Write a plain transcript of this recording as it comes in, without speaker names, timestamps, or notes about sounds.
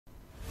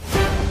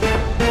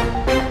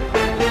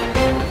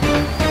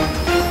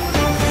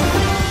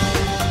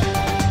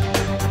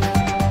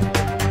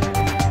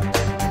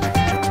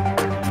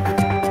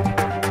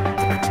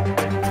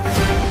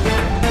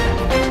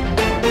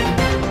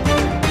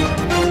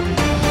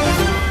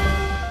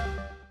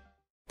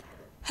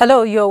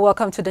Hello, you're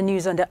welcome to the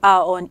news on the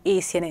hour on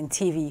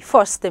ACNNTV.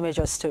 First, the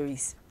major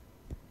stories.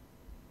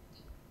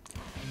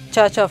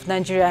 Church of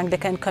Nigeria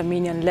Anglican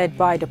Communion, led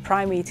by the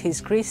Primate, His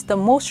Grace, the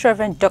Most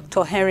Reverend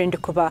Dr. Henry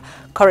Ndukuba,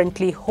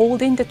 currently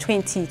holding the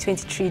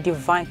 2023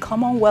 Divine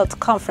Commonwealth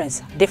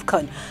Conference,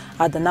 DIVCON,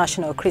 at the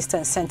National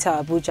Christian Center,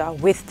 Abuja,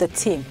 with the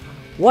theme,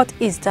 "What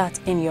is that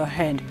in your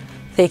hand?"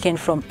 taken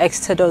from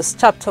Exodus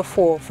chapter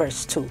 4,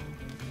 verse 2.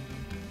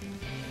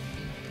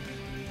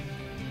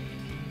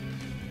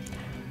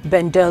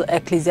 Bendel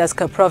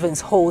Ecclesiastical Province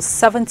holds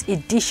 7th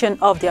edition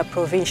of their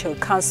provincial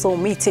council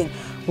meeting,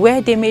 where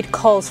they made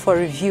calls for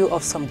review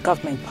of some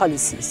government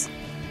policies.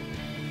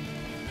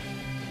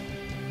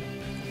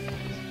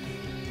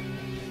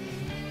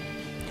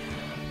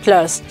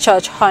 Plus,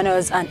 church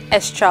honors an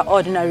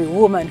extraordinary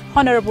woman,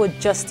 Honorable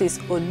Justice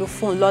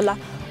Olufunlola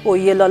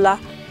Oyelola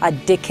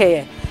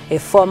Adekeye, a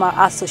former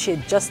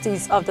Associate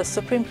Justice of the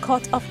Supreme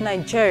Court of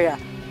Nigeria,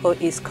 who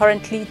is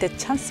currently the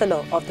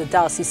Chancellor of the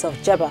Diocese of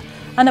Jeba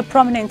and a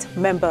prominent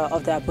member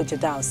of the Abuja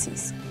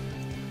Diocese.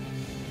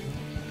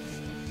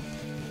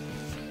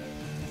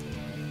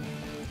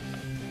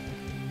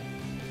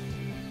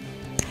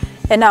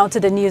 And now to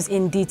the news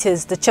in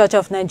details. The Church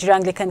of Nigeria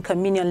Anglican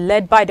Communion,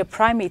 led by the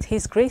Primate,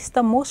 His Grace,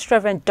 the Most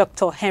Reverend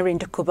Dr. Henry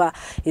Ndukuba,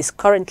 is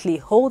currently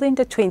holding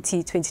the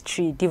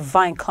 2023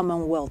 Divine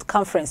Commonwealth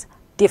Conference,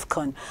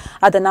 DIVCON,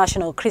 at the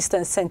National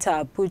Christian Center,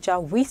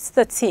 Abuja, with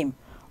the theme,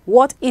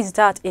 "What is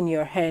that in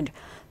your hand?"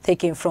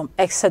 taken from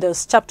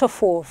Exodus chapter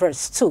 4,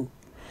 verse 2.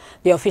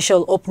 The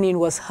official opening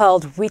was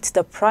held with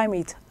the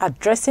Primate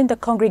addressing the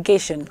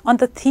congregation on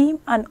the theme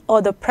and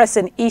other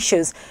pressing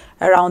issues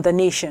around the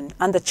nation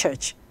and the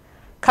church.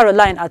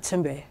 Caroline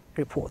Atumbe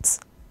reports.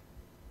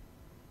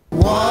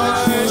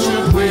 Why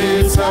should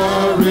we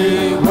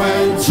tarry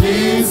when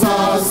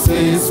Jesus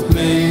is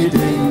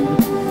bleeding,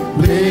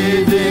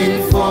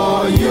 bleeding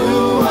for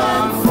you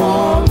and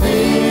for me?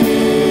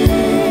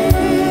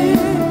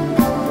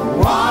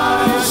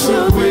 Why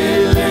should we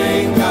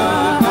linger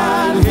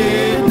and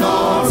heed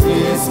not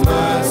His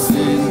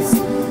mercies,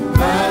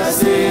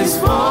 mercies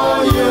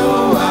for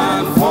you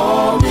and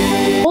for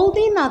me?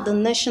 Holding at the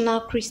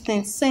National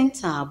Christian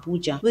Center,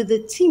 Abuja, with the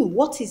theme,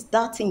 "What is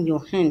that in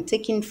your hand?"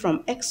 taken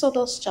from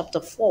Exodus chapter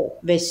 4,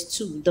 verse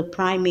 2, the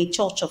Primate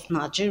Church of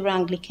Nigeria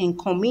Anglican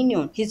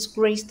Communion, His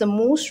Grace the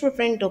Most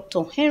Reverend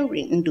Dr.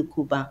 Henry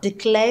Ndukuba,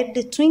 declared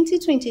the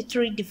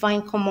 2023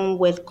 Divine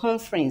Commonwealth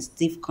Conference,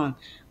 DIVCON,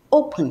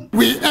 open.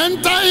 We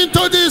enter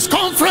into this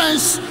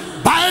conference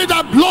by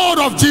the blood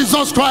of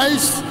Jesus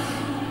Christ.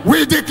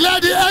 We declare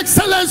the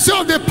excellency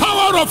of the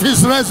power of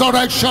His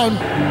resurrection.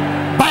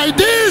 By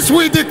this,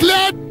 we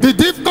declare the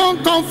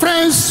DIVCON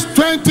Conference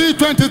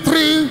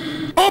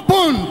 2023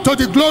 open to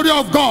the glory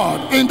of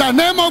God. In the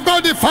name of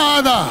God the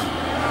Father,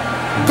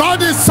 God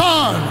the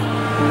Son,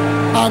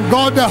 and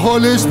God the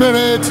Holy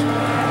Spirit.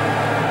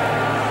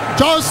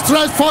 Just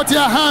stretch forth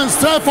your hands,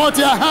 stretch forth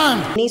your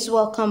hand. In his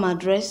welcome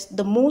address,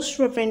 the Most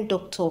Reverend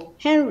Dr.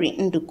 Henry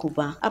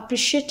Ndukuba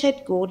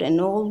appreciated God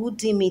and all who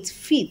deem it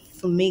fit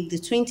to make the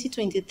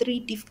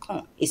 2023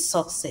 DIVCON a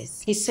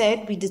success. He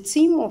said, with the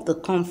theme of the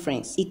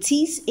conference, it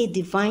is a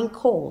divine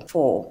call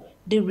for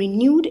the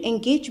renewed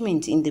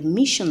engagement in the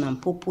mission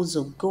and purpose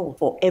of God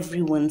for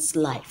everyone's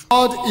life.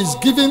 God is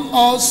giving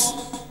us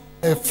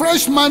a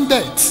fresh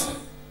mandate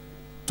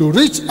to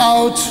reach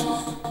out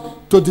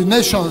to the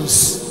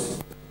nations.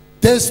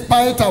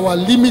 Despite our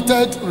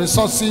limited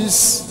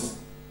resources,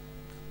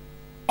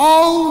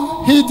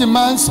 all He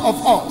demands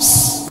of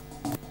us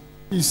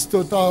is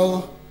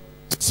total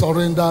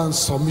surrender and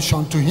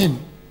submission to Him.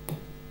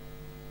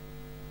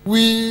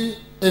 We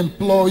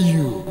implore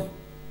you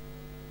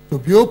to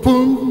be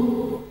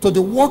open to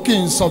the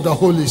workings of the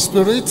Holy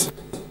Spirit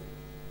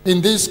in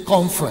this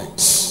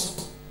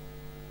conference,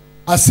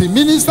 as He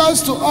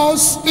ministers to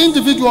us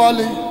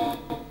individually,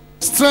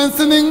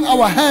 strengthening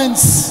our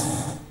hands,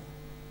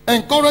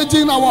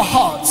 encouraging our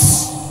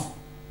hearts,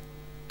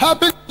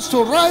 helping us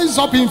to rise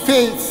up in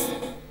faith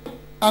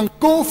and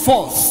go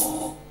forth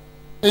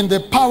in the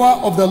power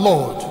of the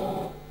Lord.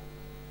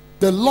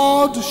 The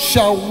Lord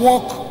shall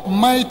walk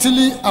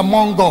mightily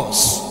among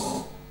us,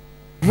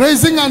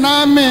 raising an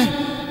army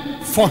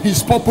for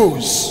His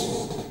purpose.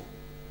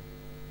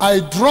 I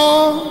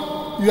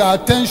draw your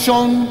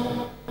attention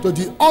to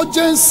the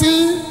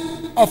urgency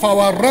of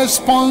our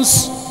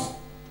response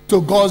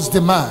to God's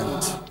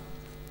demand.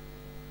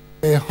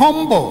 A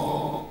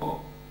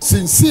humble,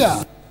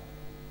 sincere,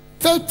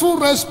 faithful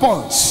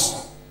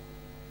response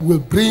will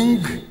bring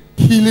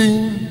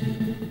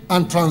healing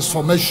and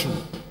transformation,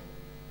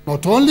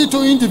 not only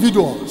to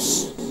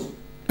individuals,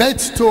 but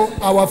to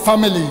our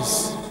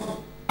families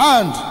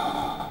and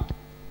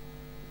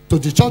to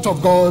the Church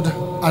of God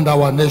and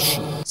our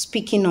nation.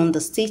 Speaking on the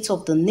state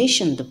of the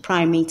nation, the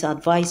Primate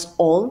advised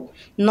all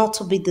not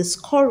to be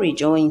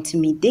discouraged or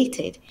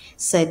intimidated,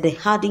 said the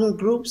hardened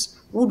groups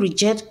who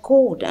reject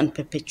God and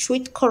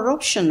perpetuate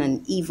corruption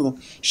and evil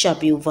shall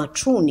be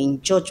overthrown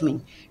in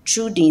judgment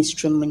through the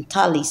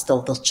instrumentalists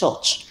of the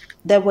church.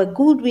 There were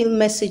goodwill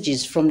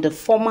messages from the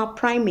former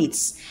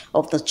primates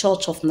of the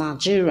Church of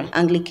Nigeria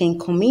Anglican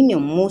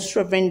Communion, Most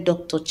Reverend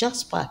Dr.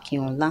 Jasper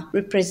Akinola,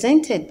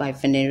 represented by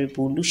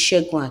Venerable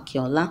Olusegun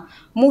Akinola,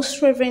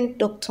 Most Reverend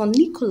Dr.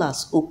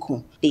 Nicholas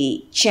Oko,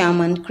 the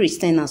Chairman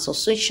Christian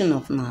Association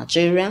of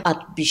Nigeria,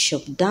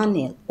 Archbishop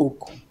Daniel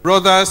Oko.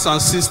 Brothers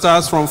and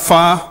sisters from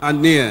far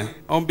and near,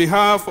 on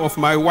behalf of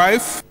my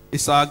wife,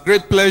 it's a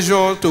great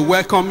pleasure to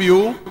welcome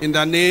you in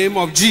the name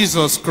of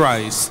Jesus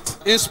Christ.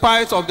 In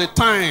spite of the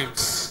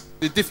times,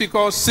 the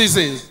difficult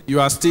seasons, you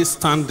are still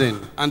standing,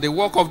 and the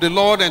work of the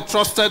Lord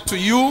entrusted to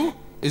you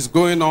is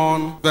going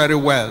on very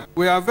well.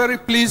 We are very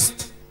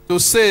pleased to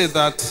say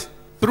that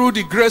through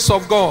the grace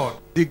of God,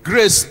 the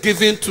grace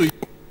given to you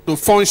to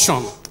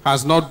function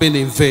has not been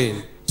in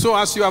vain. So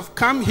as you have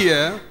come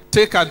here,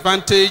 take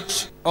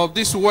advantage of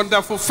this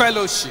wonderful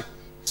fellowship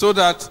so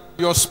that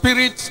your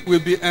spirit will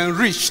be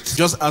enriched.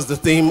 Just as the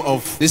theme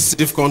of this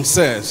DIFCON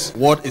says,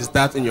 what is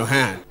that in your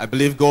hand? I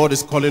believe God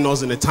is calling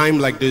us in a time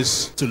like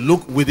this to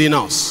look within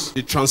us.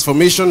 The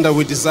transformation that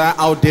we desire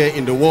out there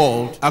in the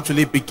world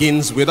actually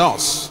begins with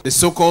us. The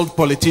so-called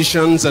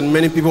politicians and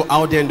many people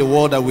out there in the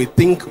world that we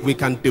think we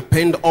can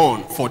depend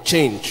on for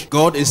change,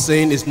 God is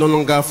saying it's no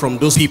longer from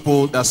those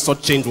people that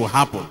such change will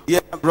happen.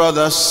 Yeah,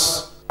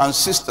 brothers and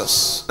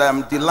sisters, I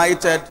am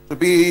delighted to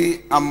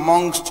be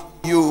amongst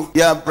you,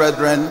 dear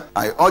brethren.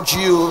 I urge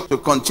you to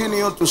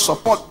continue to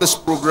support this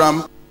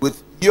program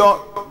with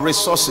your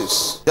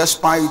resources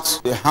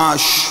despite the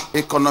harsh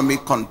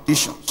economic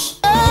conditions.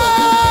 Hey,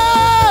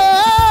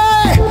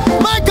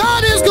 my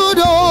God is good,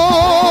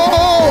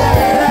 oh.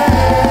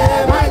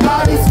 Hey, my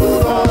God is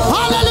good, oh.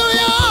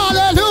 Hallelujah,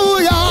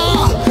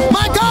 hallelujah.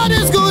 My God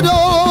is good,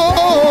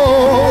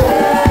 oh.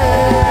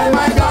 Hey,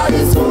 my God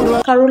is good,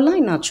 oh.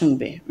 Caroline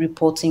Achumbe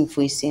reporting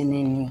for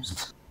ACNN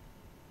News.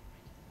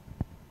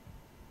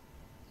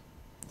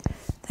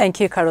 Thank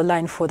you,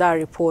 Caroline, for that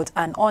report.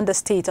 And on the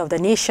state of the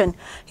nation,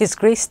 His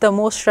Grace the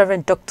Most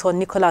Reverend Dr.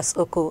 Nicholas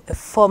Oko, a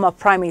former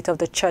primate of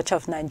the Church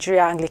of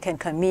Nigeria Anglican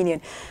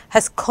Communion,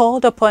 has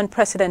called upon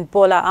President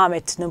Bola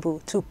Ahmed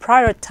Tinubu to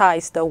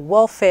prioritize the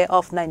welfare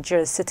of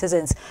Nigeria's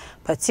citizens,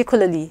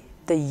 particularly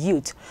the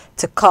youth,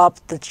 to curb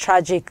the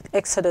tragic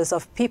exodus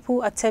of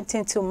people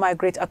attempting to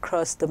migrate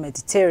across the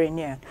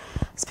Mediterranean.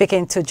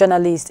 Speaking to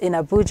journalists in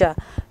Abuja,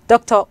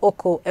 Dr.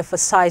 Oko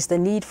emphasized the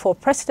need for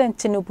President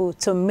Tinubu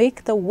to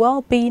make the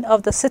well-being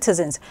of the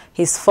citizens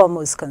his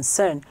foremost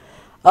concern,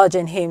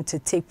 urging him to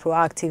take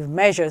proactive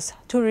measures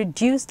to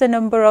reduce the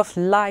number of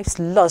lives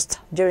lost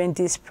during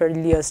these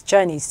perilous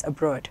journeys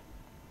abroad.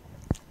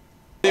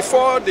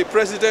 Before the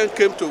president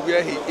came to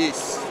where he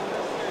is,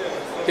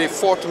 he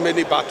fought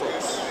many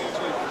battles.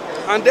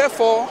 And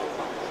therefore,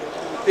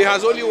 he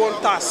has only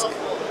one task,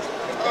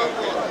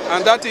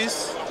 and that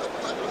is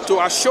to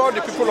assure the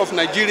people of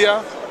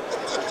Nigeria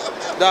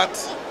that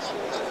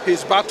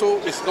his battle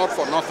is not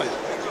for nothing.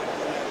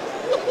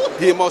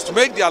 He must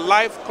make their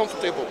life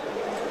comfortable,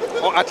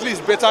 or at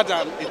least better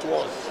than it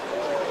was.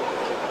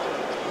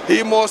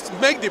 He must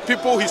make the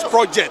people his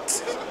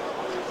project.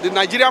 The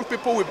Nigerian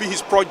people will be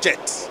his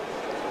project.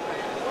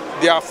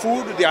 Their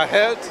food, their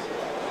health,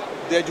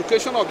 the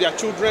education of their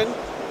children,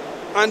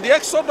 and the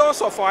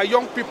exodus of our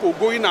young people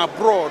going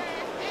abroad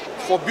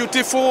for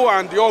beautiful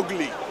and the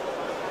ugly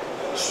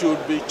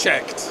should be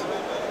checked.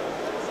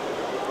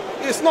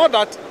 It's not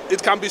that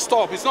it can be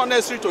stopped. It's not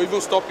necessary to even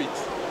stop it.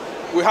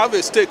 We have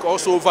a stake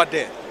also over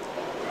there,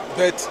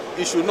 but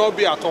it should not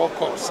be at all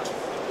cost.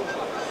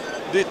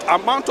 The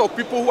amount of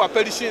people who are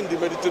perishing in the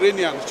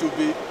Mediterranean should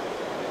be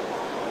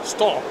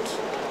stopped,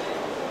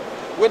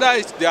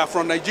 whether they are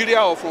from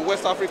Nigeria or from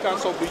West African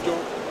sub-region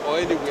or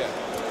anywhere.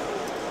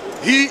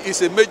 He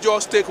is a major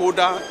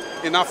stakeholder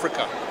in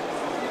Africa,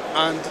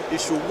 and he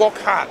should work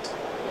hard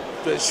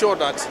to ensure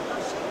that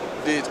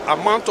the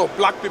amount of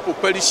black people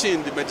perishing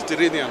in the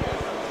Mediterranean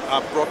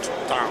are brought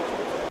down.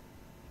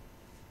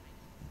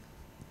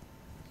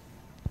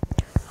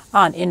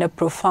 And in a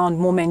profound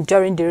moment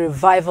during the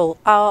revival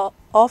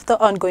of the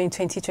ongoing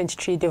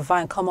 2023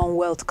 Divine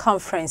Commonwealth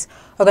Conference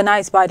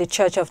organized by the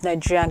Church of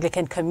Nigeria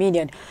Anglican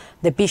Communion,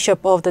 the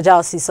Bishop of the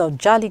Diocese of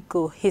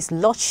Jalingo, His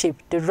Lordship,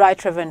 the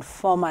Right Reverend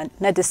Foreman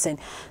Nedison,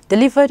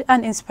 delivered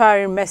an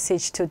inspiring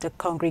message to the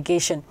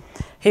congregation.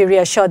 He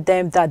reassured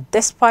them that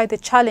despite the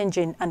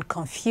challenging and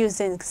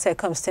confusing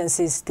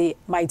circumstances they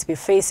might be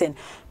facing,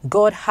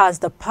 God has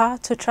the power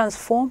to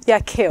transform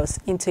their chaos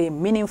into a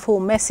meaningful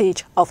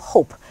message of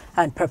hope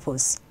and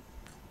purpose.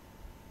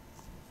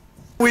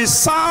 We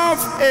serve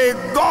a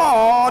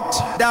God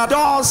that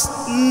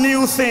does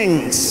new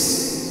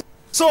things.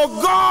 So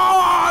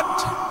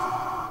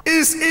God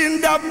is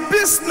in the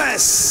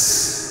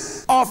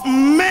business of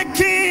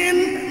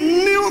making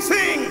new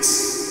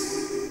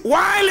things.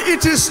 While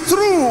it is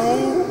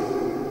true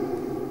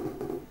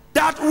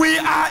that we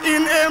are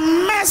in a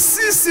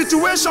messy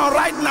situation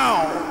right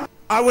now,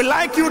 I would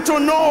like you to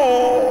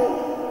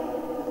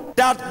know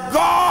that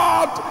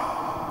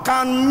God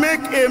can make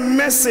a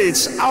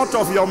message out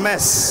of your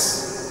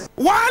mess.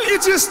 While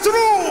it is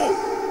true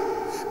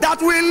that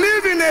we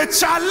live in a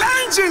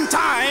challenging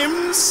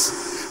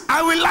times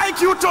I would like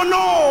you to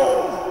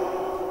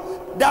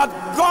know that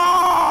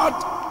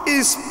God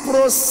is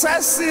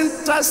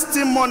processing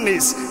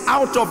testimonies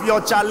out of your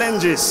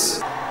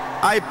challenges.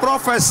 I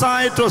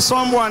prophesy to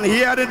someone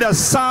hearing the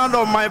sound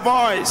of my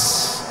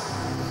voice,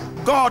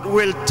 God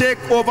will take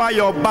over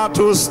your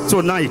battles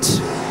tonight.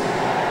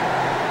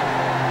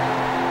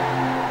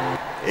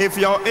 If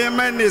your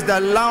amen is the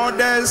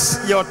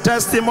loudest, your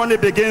testimony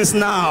begins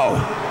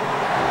now.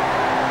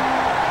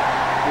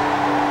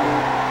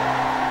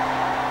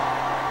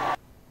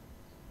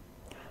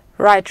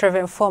 Right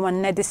Reverend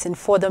Foreman Nedison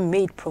further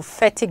made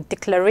prophetic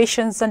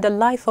declarations on the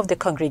life of the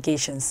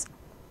congregations.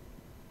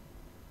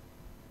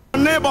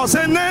 Neighbor,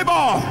 say neighbor,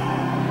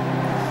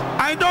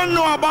 I don't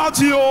know about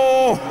you,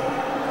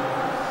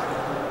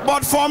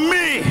 but for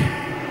me,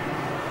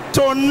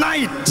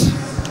 tonight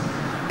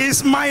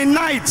is my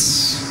night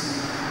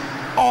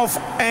of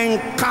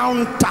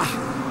encounter.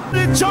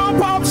 The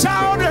jump up,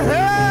 shout,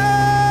 hey!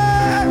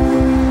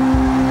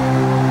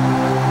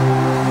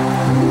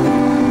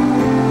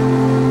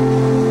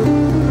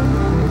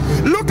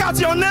 Look at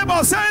your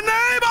neighbor, say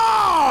neighbor,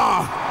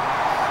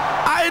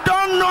 I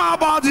don't know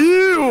about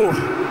you,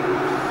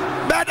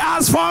 but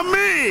as for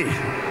me,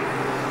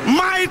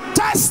 my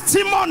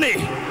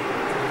testimony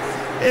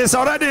is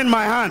already in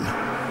my hand.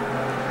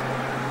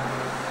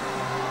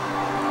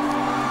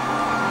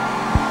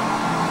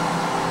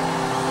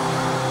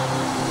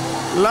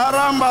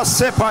 Laramba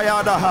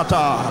sepayada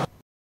hata.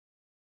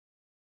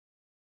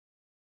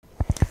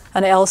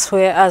 And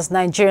elsewhere, as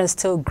Nigerians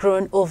still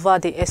groan over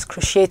the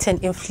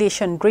excruciating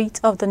inflation rate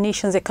of the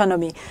nation's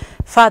economy,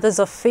 fathers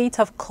of faith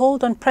have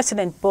called on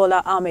President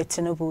Bola Ahmed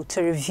Tinubu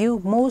to review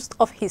most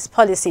of his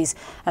policies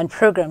and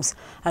programs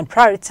and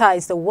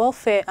prioritize the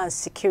welfare and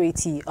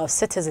security of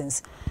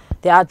citizens.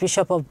 The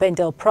Archbishop of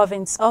Bendel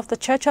Province of the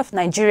Church of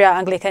Nigeria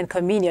Anglican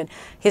Communion,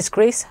 His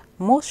Grace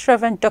Most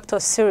Reverend Dr.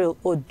 Cyril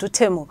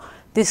Odutemu,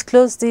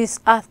 disclosed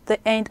this at the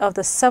end of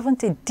the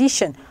 7th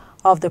edition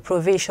of the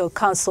Provincial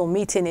Council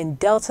meeting in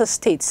Delta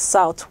State,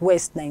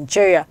 southwest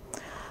Nigeria.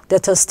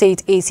 Delta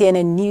State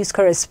ACNN News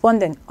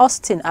correspondent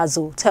Austin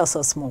Azul tells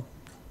us more.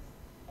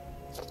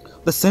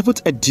 The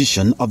 7th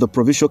edition of the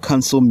Provincial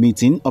Council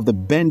meeting of the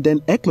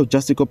Benden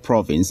Ecclesiastical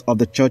Province of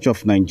the Church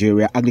of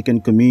Nigeria Anglican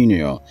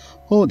Communion,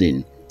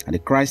 holding at the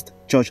Christ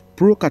Church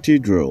Pro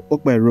Cathedral,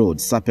 Okpe Road,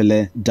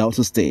 Sapele,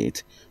 Delta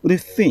State, with a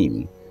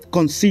theme,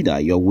 Consider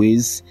Your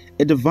Ways,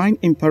 a divine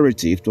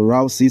imperative to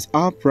rouses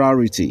our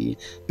priority,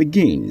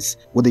 begins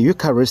with the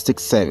Eucharistic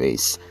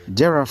service,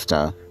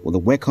 thereafter with the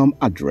welcome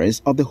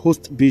address of the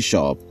host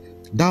bishop,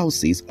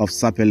 Diocese of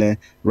Sapele,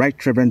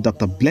 Right Reverend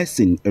Dr.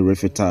 Blessing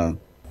Erefita.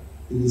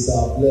 It is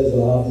our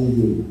pleasure having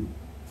you.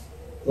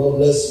 God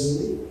bless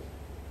you.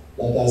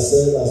 Like I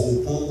said, as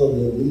we count on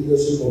the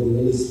leadership of the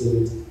Holy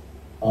Spirit,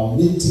 our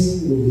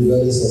meeting will be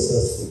very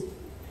successful.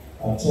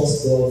 I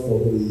trust God for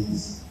who He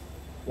is.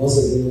 Once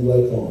again,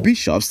 welcome.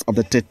 Bishops of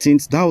the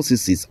 13th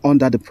dioceses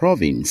under the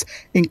province,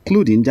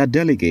 including their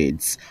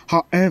delegates,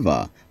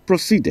 however,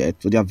 proceeded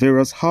to their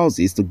various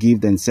houses to give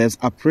themselves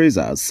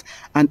appraisers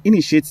and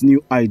initiate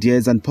new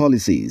ideas and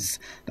policies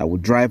that will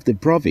drive the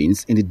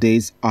province in the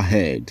days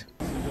ahead.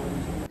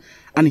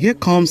 And here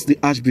comes the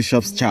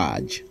Archbishop's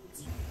charge.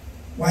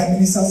 While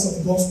ministers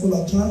of the gospel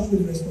are charged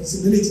with the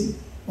responsibility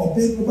of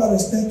paying proper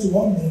respect to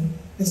all men,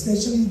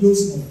 especially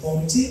those in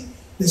authority,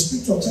 the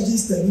scripture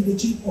charges the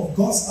leadership of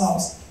God's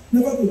house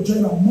never to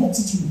join a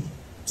multitude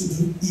to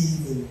do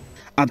evil.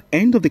 At the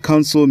end of the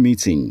council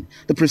meeting,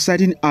 the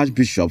presiding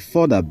Archbishop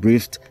further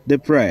briefed the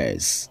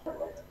press.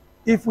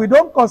 If we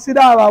don't consider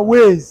our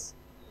ways,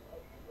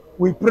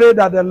 we pray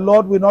that the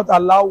Lord will not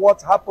allow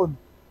what happened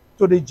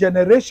to the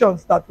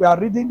generations that we are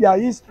reading their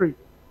history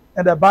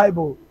in the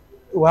Bible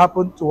to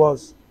happen to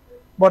us.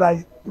 But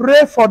I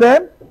pray for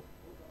them.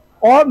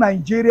 All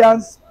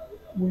Nigerians,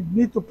 we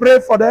need to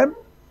pray for them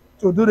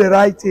to do the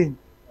right thing.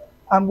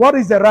 And what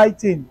is the right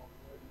thing?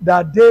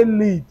 That they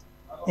lead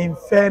in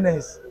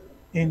fairness,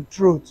 in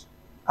truth,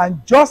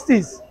 and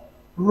justice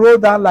roll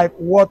down like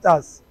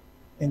waters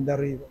in the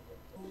river.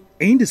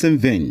 In the same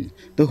vein,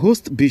 the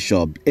host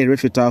bishop,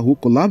 Erefita, who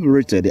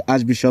collaborated the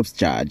Archbishop's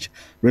charge,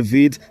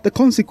 revealed the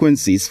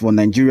consequences for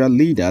Nigeria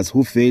leaders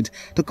who failed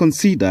to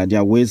consider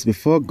their ways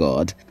before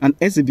God and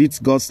exhibit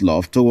God's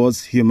love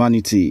towards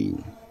humanity.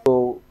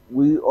 So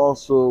we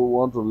also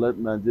want to let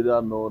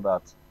Nigeria know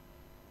that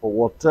for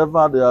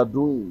whatever they are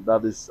doing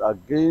that is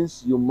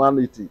against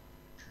humanity,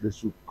 they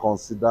should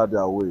consider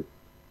their way.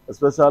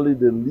 Especially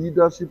the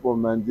leadership of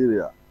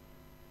Nigeria,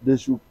 they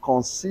should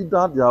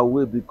consider their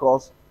way,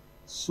 because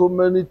so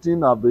many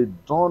things have been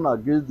done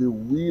against the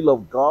will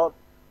of God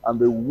and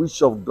the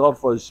wish of God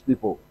for His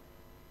people.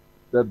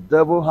 The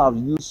devil have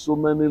used so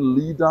many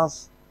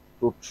leaders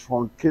to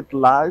truncate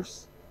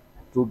lives,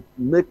 to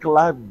make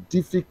life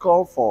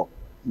difficult for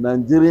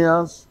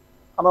Nigerians,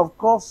 and of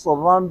course,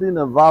 surrounding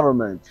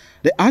environment.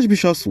 The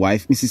Archbishop's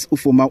wife, Mrs.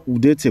 Ufoma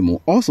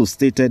Udetemu, also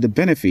stated the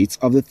benefits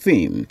of the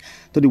theme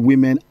to the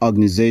women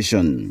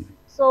organization.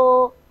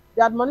 So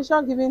the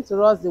admonition given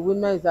to us, the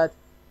women, is that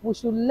we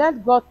should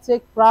let God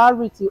take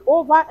priority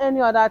over any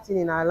other thing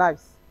in our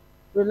lives.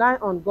 rely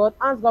on God,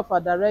 ask God for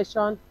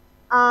direction,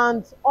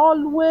 and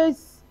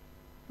always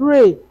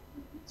pray,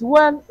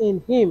 dwell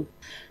in Him.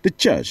 The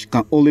church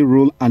can only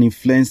rule and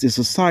influence the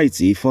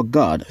society for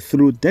God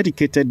through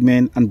dedicated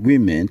men and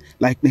women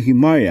like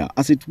Nehemiah,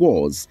 as it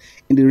was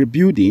in the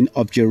rebuilding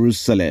of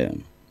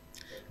Jerusalem.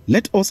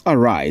 Let us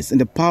arise in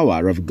the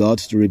power of God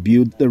to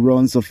rebuild the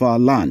ruins of our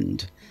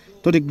land,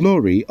 to the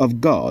glory of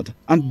God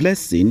and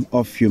blessing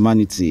of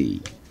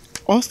humanity.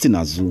 Austin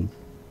Azu,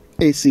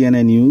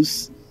 ACNN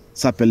News,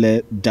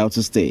 Sapele,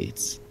 Delta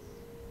State.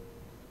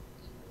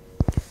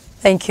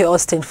 Thank you,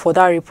 Austin, for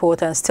that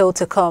report. And still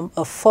to come,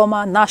 a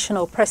former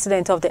national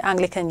president of the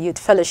Anglican Youth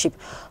Fellowship,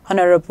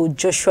 Honorable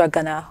Joshua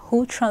Ghana,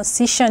 who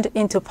transitioned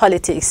into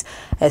politics,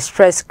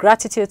 expressed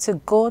gratitude to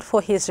God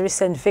for his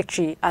recent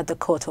victory at the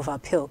Court of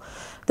Appeal.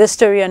 This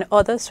story and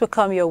others will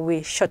come your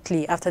way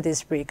shortly after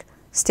this break.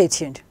 Stay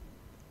tuned.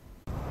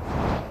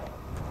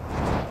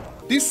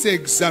 This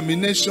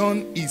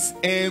examination is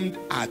aimed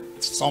at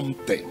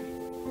something.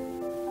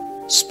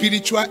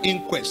 Spiritual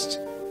inquest.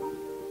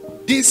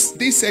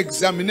 This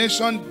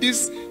examination,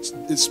 this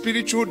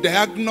spiritual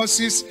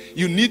diagnosis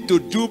you need to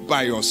do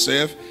by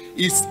yourself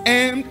is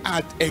aimed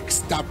at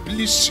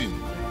establishing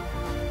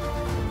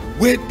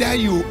whether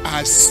you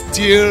are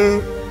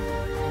still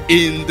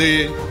in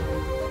the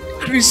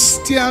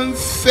Christian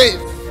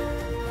faith.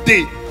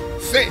 The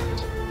faith.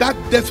 That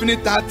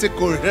definite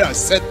article here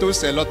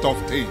settles a lot of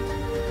things.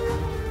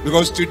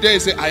 Because today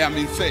say, I am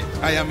in faith.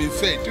 I am in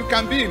faith. You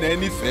can be in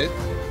any faith.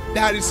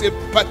 There is a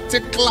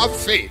particular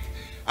faith.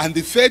 And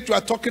the faith you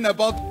are talking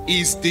about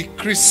is the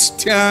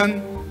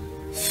Christian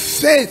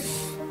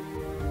faith.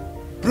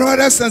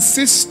 Brothers and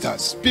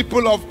sisters,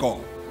 people of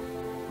God,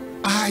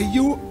 are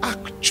you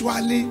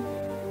actually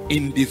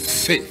in the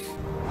faith?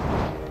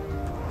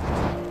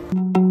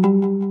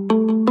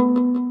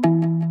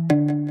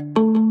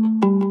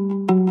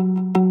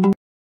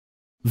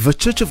 The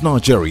Church of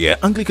Nigeria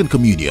Anglican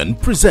Communion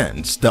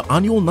presents the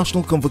annual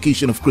National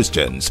Convocation of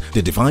Christians,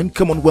 the Divine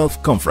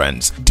Commonwealth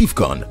Conference,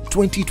 DIVCON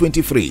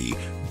 2023,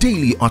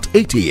 daily at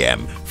 8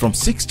 a.m. from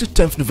 6th to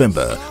 10th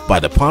November by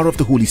the power of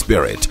the Holy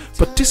Spirit.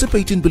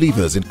 Participating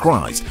believers in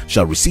Christ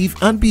shall receive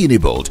and be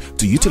enabled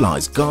to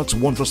utilize God's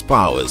wondrous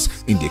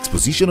powers in the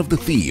exposition of the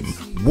theme,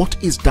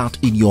 What is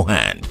that in your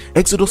hand?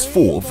 Exodus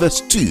 4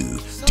 verse 2.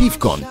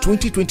 DIVCON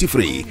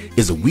 2023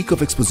 is a week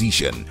of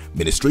exposition,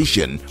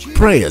 ministration,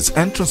 prayers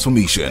and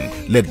transformation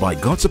led by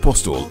God's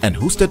apostle and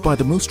hosted by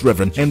the Most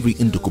Reverend Henry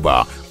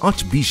Ndukuba,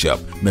 Archbishop,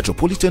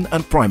 Metropolitan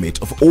and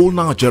Primate of all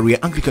Nigeria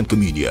Anglican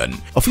Communion.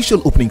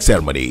 Official opening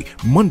ceremony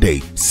Monday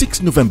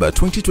 6 November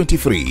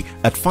 2023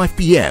 at 5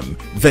 p.m.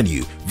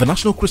 Venue the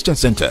National Christian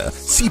Center,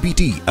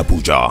 CBD,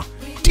 Abuja.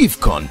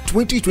 DIVCON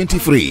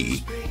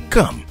 2023.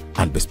 Come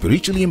and be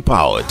spiritually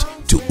empowered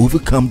to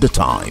overcome the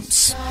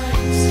times.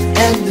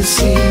 And the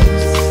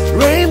seas,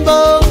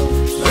 rainbow.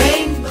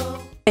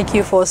 Thank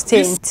you for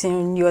staying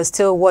tuned. You are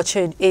still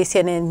watching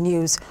ACNN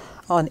News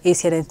on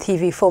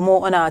ACNNTV. For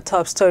more on our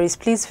top stories,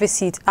 please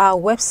visit our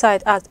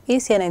website at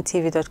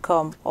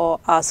acnntv.com or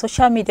our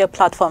social media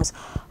platforms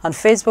on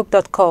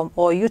facebook.com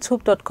or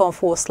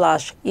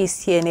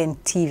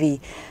youtube.com/ACNNTV.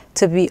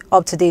 To be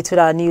up to date with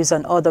our news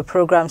and other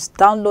programs,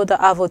 download the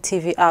Avo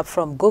TV app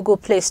from Google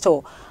Play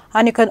Store,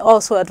 and you can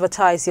also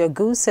advertise your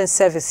goods and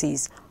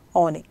services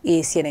on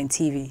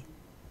ACNNTV.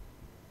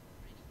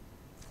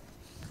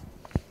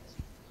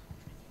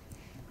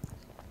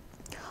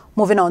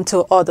 Moving on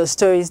to other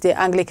stories, the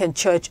Anglican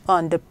Church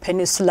on the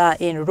Peninsula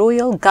in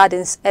Royal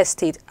Gardens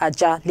Estate,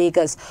 Aja,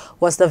 Lagos,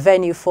 was the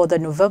venue for the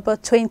November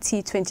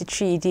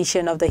 2023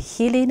 edition of the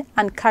Healing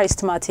and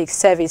Charismatic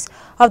Service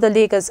of the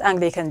Lagos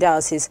Anglican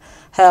Diocese,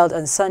 held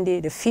on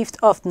Sunday, the 5th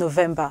of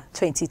November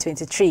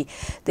 2023.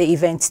 The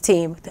event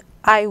themed,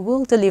 I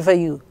Will Deliver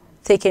You,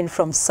 taken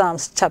from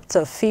Psalms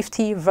chapter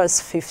 50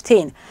 verse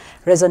 15,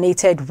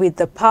 resonated with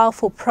the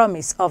powerful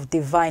promise of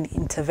divine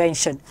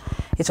intervention.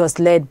 It was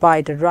led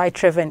by the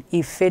Right Reverend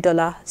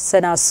Ifedola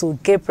Senasu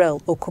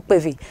Gabriel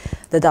Okupevi,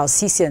 the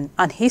diocesan,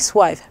 and his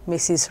wife,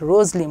 Mrs.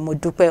 Rosalyn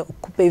Modupe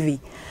Okupevi.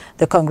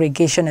 The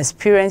congregation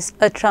experienced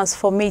a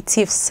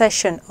transformative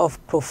session of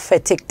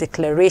prophetic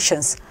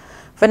declarations.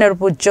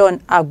 Venerable John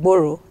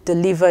Agboro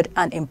delivered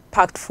an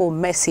impactful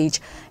message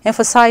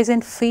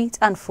emphasizing faith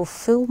and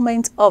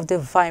fulfillment of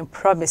divine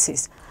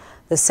promises.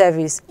 The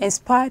service,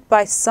 inspired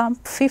by Psalm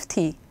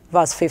 50,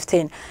 verse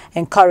 15,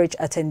 encouraged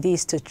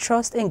attendees to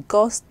trust in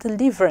God's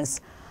deliverance.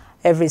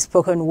 Every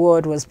spoken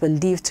word was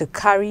believed to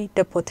carry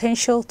the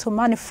potential to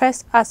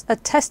manifest as a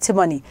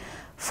testimony,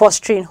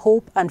 fostering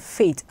hope and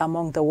faith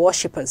among the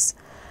worshippers.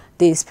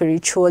 The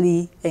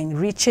spiritually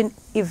enriching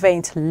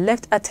event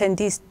left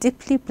attendees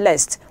deeply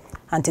blessed,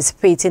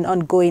 anticipating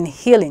ongoing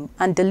healing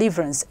and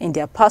deliverance in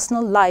their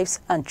personal lives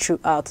and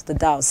throughout the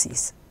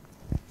diocese.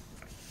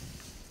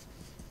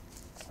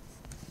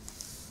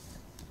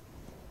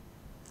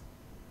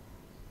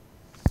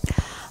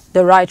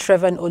 The Right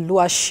Reverend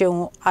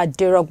Oluwaseun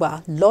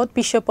Aderogba, Lord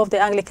Bishop of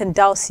the Anglican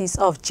Diocese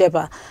of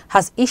Jeba,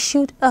 has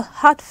issued a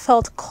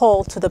heartfelt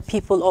call to the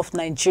people of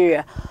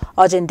Nigeria,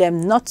 urging them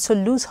not to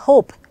lose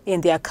hope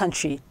in their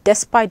country,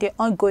 despite the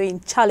ongoing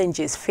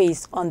challenges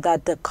faced under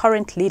the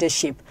current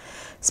leadership.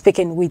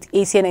 Speaking with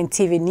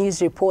ACNNTV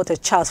news reporter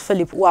Charles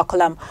Philip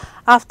Wakolam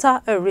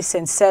after a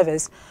recent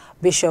service,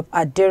 Bishop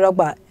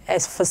Aderogba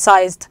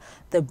emphasized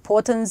the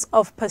importance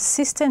of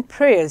persistent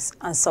prayers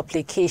and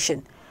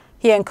supplication.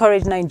 He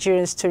encouraged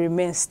Nigerians to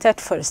remain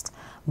steadfast,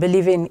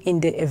 believing in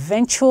the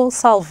eventual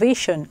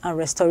salvation and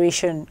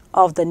restoration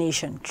of the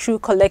nation through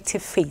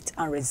collective faith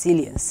and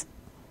resilience.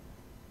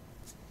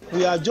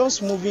 We are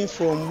just moving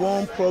from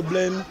one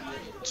problem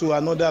to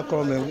another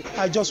problem.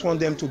 I just want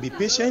them to be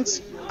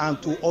patient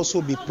and to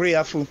also be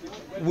prayerful.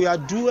 We are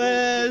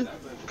dwell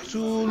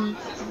too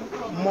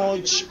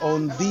much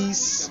on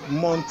this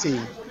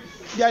mountain.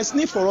 There is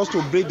need for us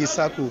to break the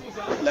circle.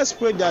 Let's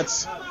pray that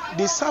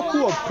the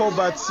circle of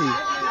poverty,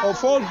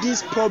 of all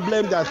these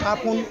problems that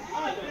happen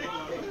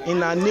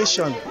in our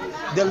nation,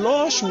 the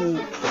Lord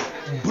should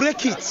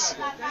break it.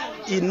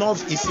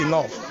 Enough is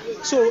enough.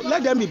 So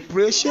let them be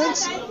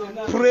patient,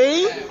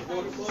 pray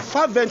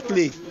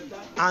fervently,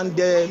 and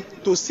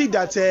to see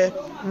that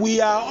we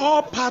are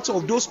all part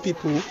of those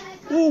people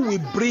who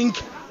will bring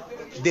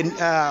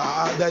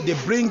that they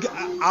bring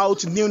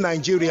out new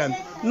Nigerian.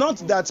 Not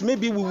that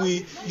maybe we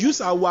will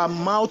use our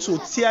mouth to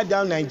tear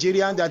down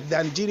Nigeria, that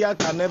Nigeria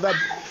can never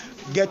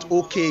get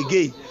okay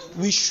again.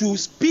 We should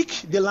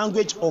speak the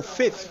language of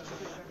faith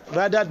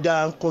rather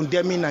than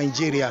condemning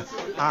Nigeria.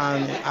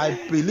 And I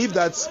believe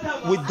that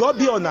with God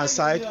be on our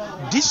side,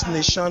 this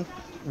nation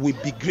will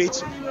be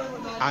great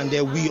and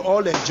we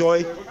all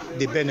enjoy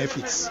the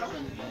benefits.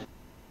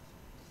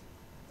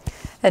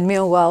 And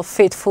meanwhile,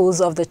 faithfuls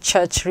of the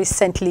church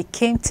recently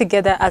came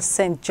together at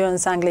St.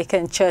 John's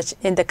Anglican Church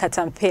in the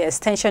Katampe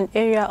Extension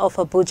area of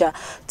Abuja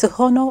to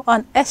honor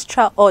an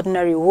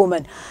extraordinary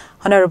woman,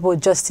 Honorable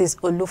Justice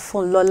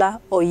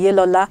Olufunlola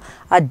Oyelola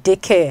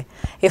Adeke,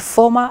 a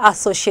former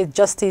Associate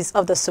Justice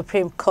of the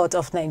Supreme Court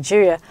of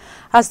Nigeria,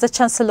 as the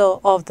Chancellor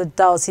of the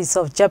Diocese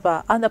of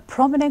Jeba and a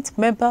prominent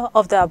member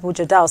of the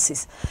Abuja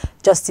Diocese.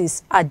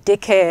 Justice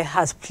Adeke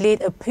has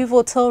played a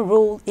pivotal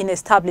role in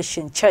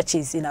establishing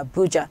churches in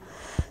Abuja.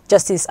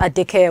 Justice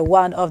Adeke,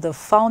 one of the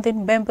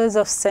founding members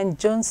of St.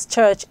 John's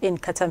Church in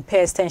Katampe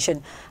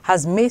Extension,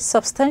 has made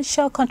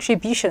substantial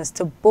contributions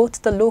to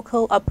both the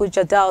local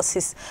Abuja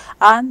Diocese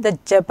and the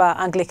Jeba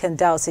Anglican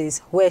Diocese,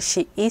 where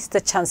she is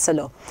the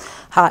Chancellor.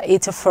 Her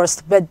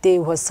 81st birthday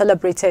was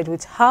celebrated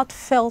with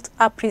heartfelt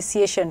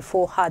appreciation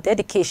for her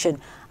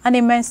dedication and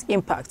immense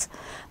impact.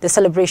 The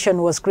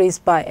celebration was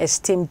graced by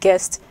esteemed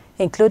guests,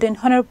 including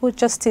Honorable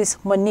Justice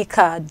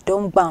Monica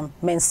Dongbam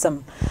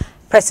Mensam,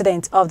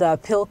 President of the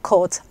Appeal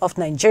Court of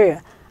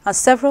Nigeria, and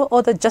several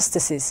other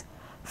justices.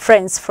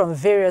 Friends from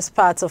various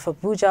parts of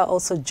Abuja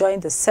also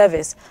joined the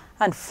service,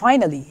 and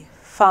finally,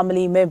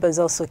 family members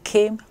also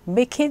came,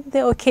 making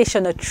the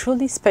occasion a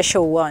truly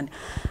special one.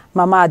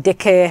 Mama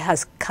Adeke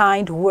has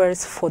kind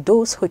words for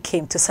those who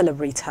came to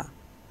celebrate her.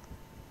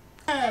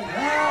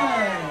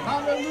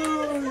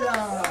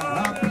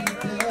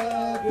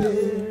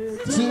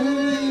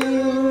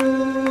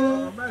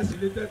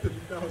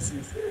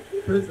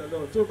 Praise the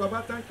Lord. So,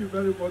 Baba, thank you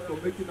very much for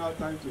making our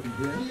time to be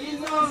here.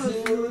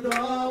 Jesus, you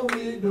know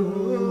we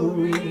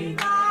do.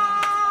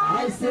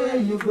 I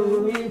say you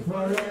go in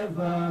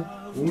forever.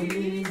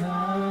 We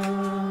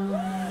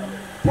know.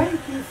 Thank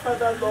you,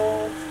 Father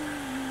Lord,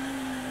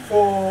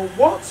 for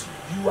what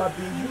you have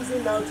been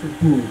using now to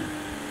do.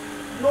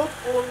 Not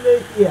only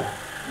here,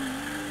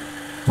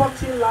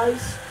 touching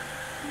lives,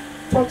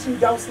 touching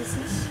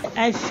dioceses.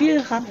 I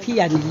feel happy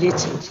and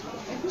elated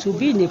to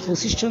be in a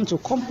position to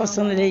come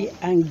personally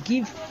and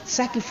give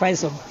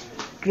sacrifice of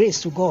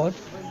grace to God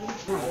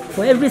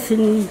for everything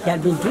He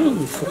has been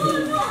doing for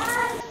me.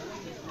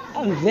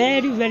 I'm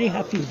very, very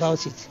happy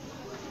about it.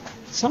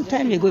 Some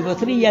time ago, about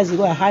 3 years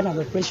ago, I had an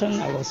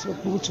operation. I was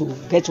able to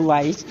get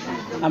right.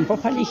 I'm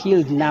properly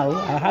healed now.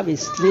 I have a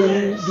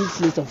slim, big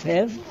state of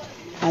health,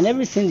 and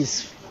everything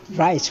is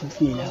right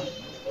with me now.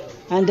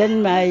 And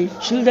then my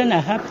children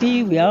are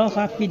happy, we are all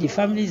happy, the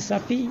family is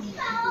happy.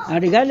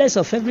 And regardless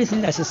of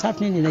everything that is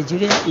happening in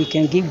Nigeria, we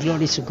can give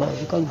glory to God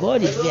because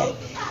God is there.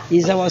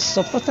 He's our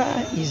supporter,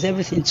 He's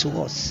everything to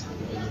us.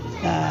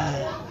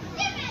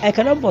 I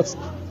cannot but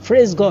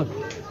praise God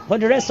for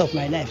the rest of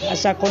my life. I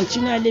shall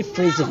continually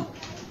praise Him,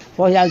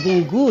 for He has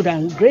been good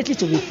and greatly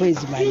to be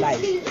praised in my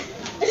life.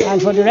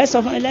 And for the rest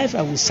of my life,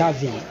 I will serve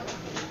Him.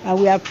 And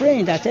we are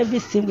praying that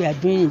everything we are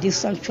doing in this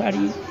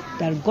sanctuary,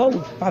 that God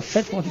will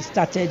perfect what He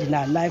started in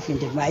our life in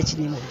the mighty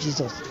name of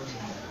Jesus.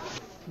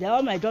 They are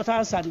all my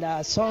daughters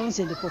and sons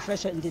in the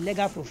profession, in the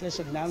legal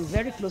profession. And I'm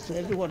very close to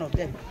every one of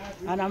them.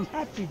 And I'm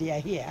happy they are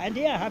here. And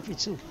they are happy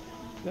too.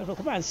 You have to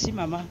come and see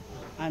Mama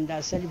and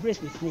celebrate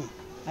with me.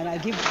 And I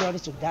give glory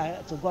to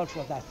God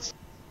for that.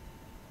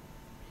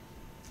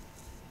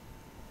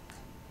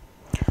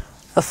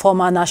 A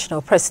former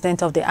national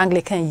president of the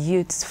Anglican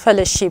Youth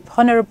Fellowship,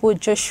 Honorable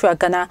Joshua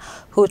Ghana,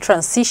 who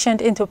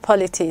transitioned into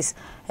politics,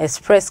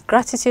 expressed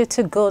gratitude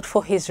to God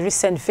for his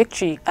recent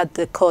victory at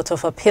the Court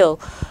of Appeal.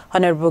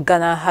 Honorable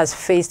Ghana has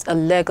faced a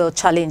legal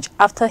challenge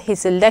after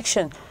his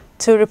election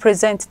to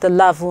represent the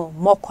Lavu,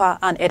 Mokwa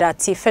and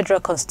Edati Federal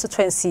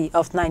Constituency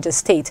of Niger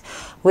State,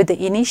 with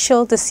the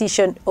initial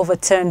decision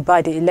overturned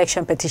by the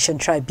Election Petition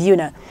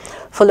Tribunal.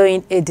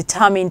 Following a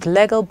determined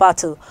legal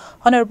battle,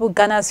 Honorable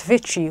Ghana's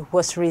victory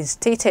was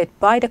reinstated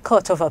by the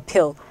Court of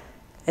Appeal,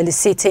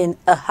 eliciting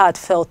a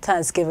heartfelt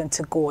thanksgiving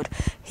to God.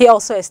 He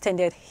also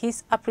extended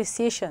his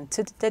appreciation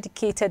to the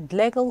dedicated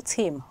legal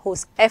team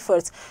whose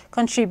efforts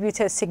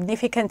contributed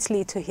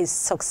significantly to his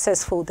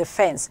successful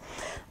defense.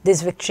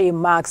 This victory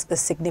marks a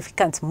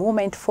significant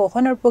moment for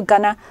Honorable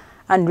Ghana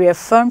and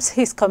reaffirms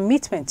his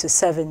commitment to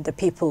serving the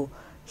people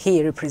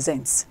he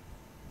represents.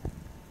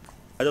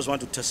 I just want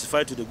to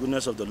testify to the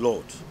goodness of the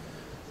Lord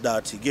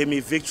that He gave me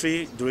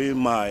victory during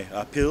my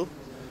appeal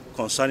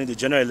concerning the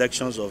general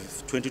elections of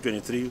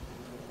 2023,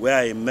 where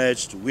I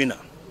emerged winner.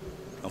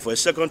 And for a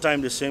second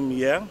time the same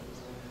year,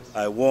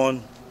 I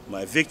won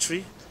my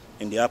victory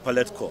in the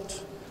appellate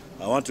court.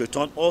 I want to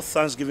return all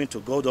thanksgiving to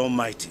God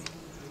Almighty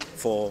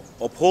for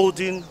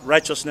upholding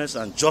righteousness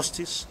and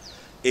justice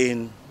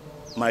in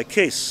my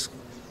case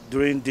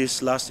during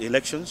these last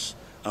elections,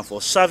 and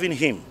for serving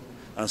Him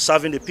and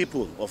serving the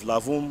people of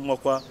Lavum,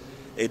 Mokwa,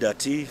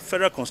 Edati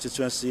Federal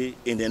Constituency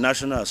in the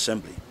National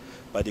Assembly.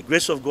 By the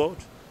grace of God,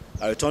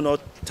 I return all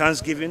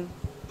thanksgiving,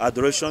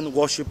 adoration,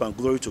 worship, and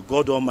glory to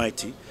God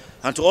Almighty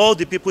and to all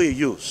the people He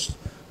used,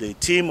 the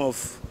team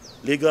of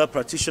legal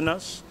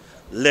practitioners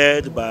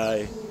led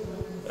by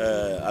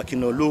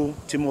Akinolu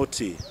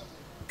Timothy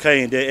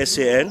Kayinde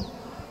ACN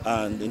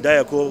and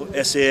Indayako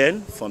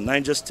ACN from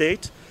Niger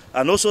State,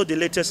 and also the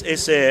latest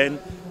ACN,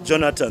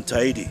 Jonathan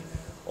Taidi.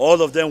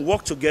 All of them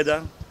worked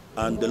together,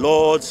 and the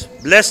Lord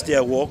blessed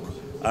their work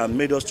and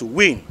made us to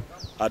win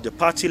at the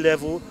party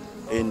level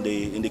in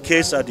the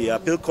case at the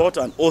appeal court,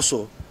 and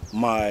also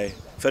my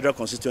federal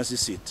constituency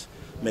seat.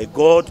 May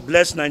God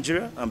bless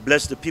Nigeria and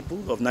bless the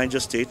people of Niger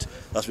State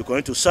as we're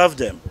going to serve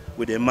them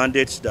with a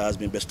mandate that has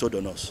been bestowed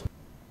on us.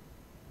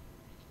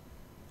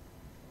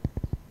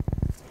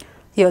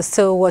 You're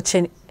still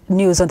watching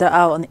News on the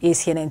Hour on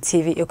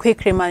ACNNTV. A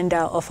quick reminder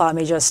of our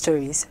major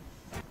stories.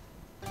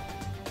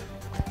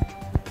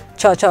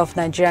 Church of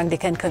Nigeria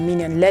Anglican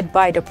Communion, led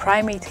by the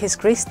Primate, His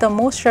Grace the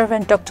Most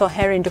Reverend Dr.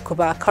 Henry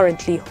Ndukuba,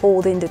 currently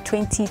holding the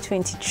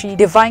 2023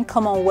 Divine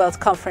Commonwealth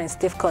Conference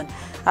DIVCON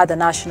at the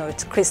National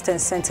Christian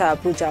Center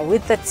Abuja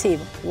with the theme,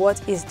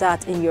 What is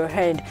That in Your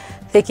Hand?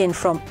 Taken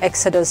from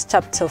Exodus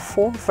chapter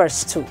 4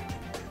 verse 2.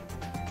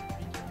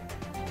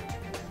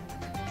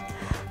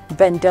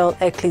 Bendel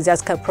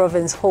Ecclesiastical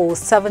Province holds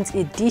 7th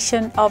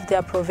edition of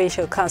their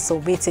Provincial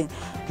Council meeting,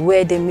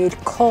 where they made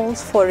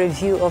calls for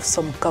review of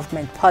some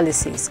government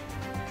policies.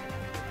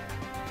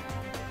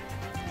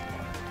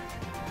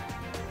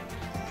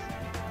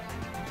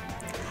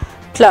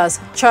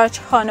 Plus, Church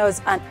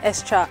honors an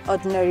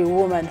extraordinary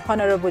woman,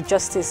 Honorable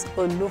Justice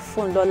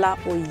Olufunlola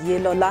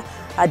Oyelola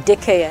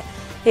Adekeye,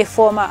 a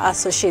former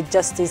Associate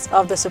Justice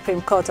of the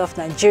Supreme Court of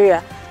Nigeria,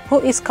 who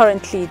is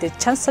currently the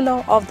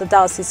Chancellor of the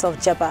Diocese of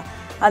Jaba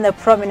and a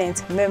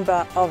prominent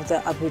member of the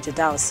Abuja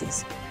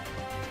Diocese.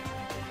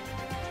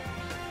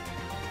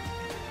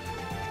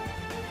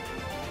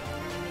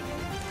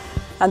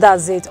 And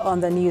that's it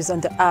on the News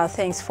on the Hour.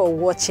 Thanks for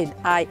watching.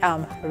 I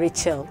am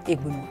Rachel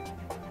Igbunu.